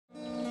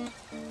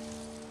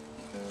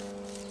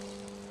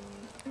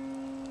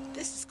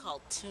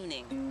called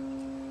tuning.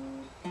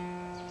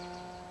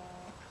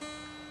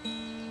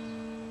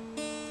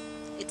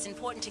 It's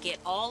important to get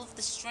all of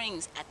the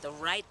strings at the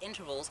right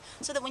intervals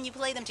so that when you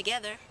play them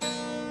together,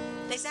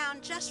 they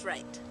sound just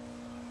right.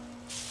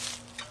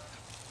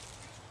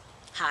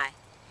 Hi,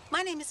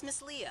 my name is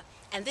Miss Leah,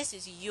 and this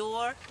is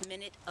your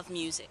Minute of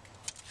Music.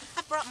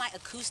 I've brought my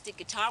acoustic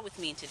guitar with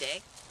me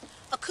today.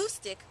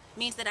 Acoustic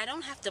means that I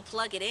don't have to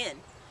plug it in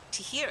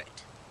to hear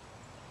it.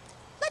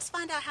 Let's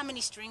find out how many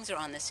strings are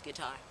on this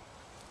guitar.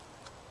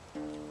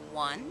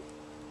 1,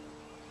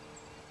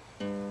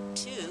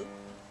 2,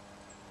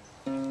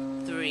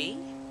 3,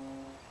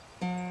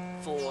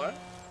 4,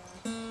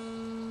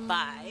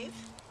 5,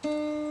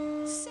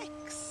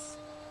 6.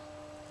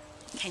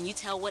 Can you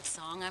tell what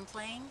song I'm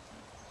playing?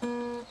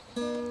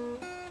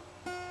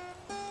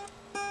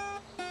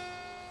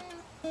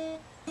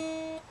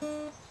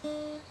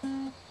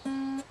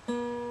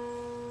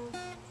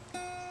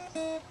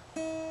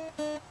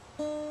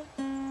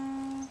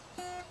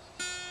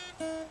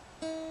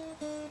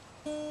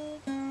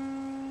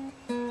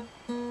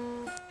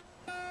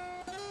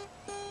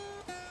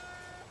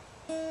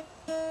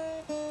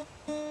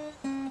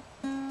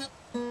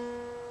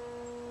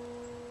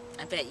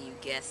 I bet you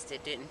guessed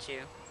it, didn't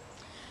you?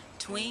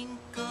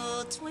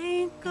 Twinkle,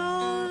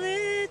 twinkle,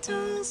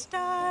 little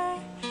star,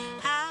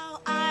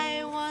 how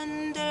I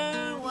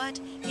wonder what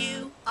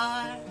you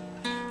are.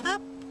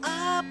 Up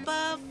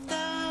above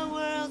the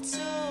world so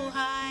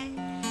high,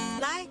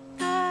 like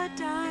a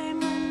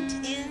diamond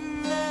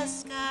in the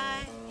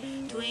sky.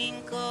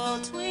 Twinkle,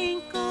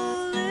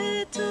 twinkle,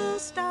 little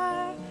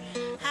star,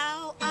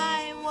 how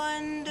I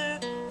wonder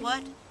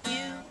what